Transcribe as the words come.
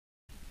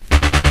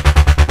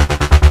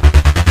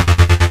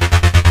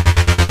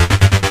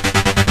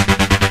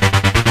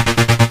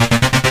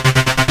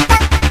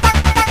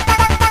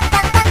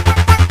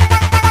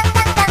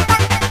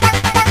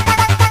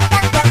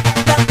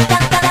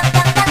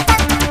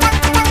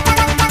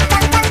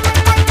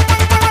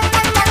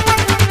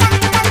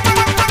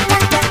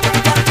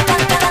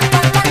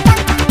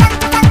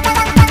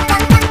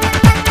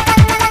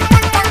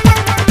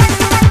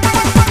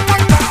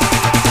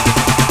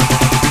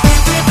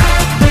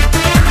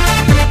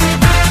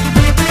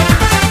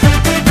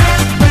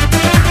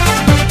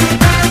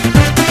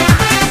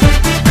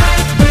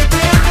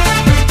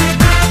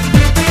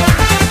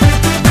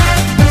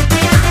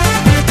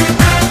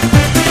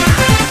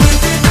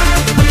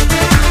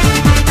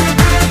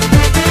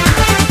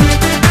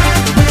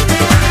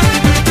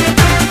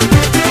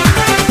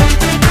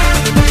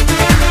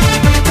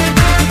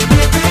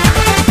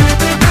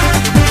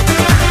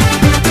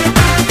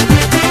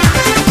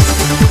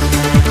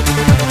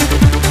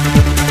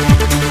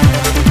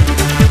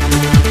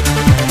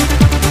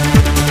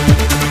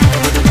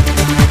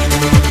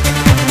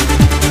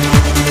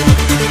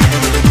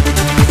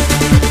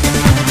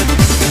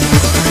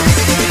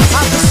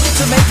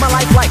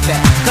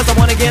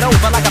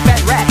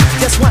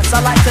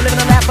I like to live in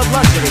a lap of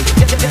luxury.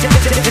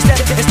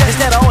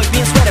 Instead of always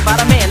being sweated by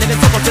the man, living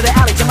so close to the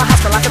alley, to my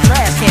house feel like a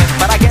trash can.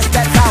 But I guess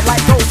that's how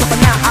life goes. So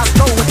for now, I'll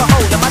stroll with a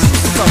hole in my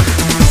shoes to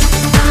close.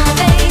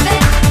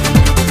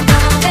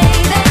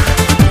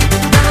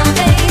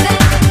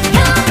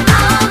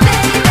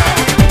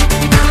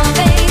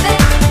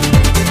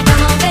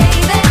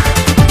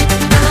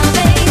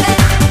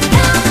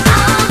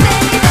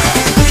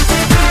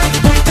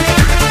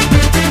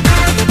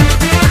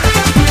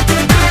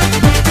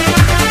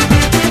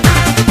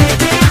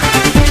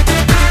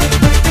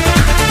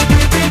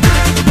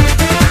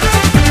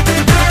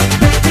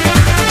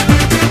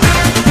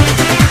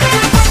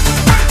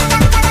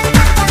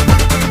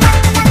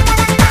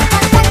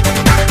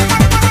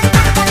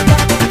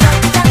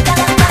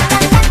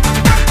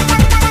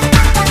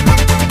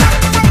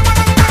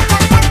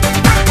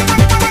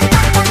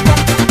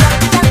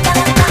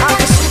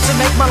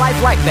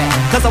 Like that,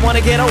 cause I wanna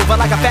get over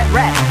like a fat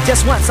rat.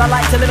 Just once I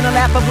like to live in a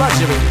lap of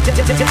luxury.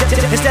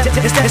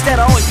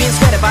 Instead of always being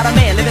sweated by the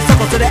man,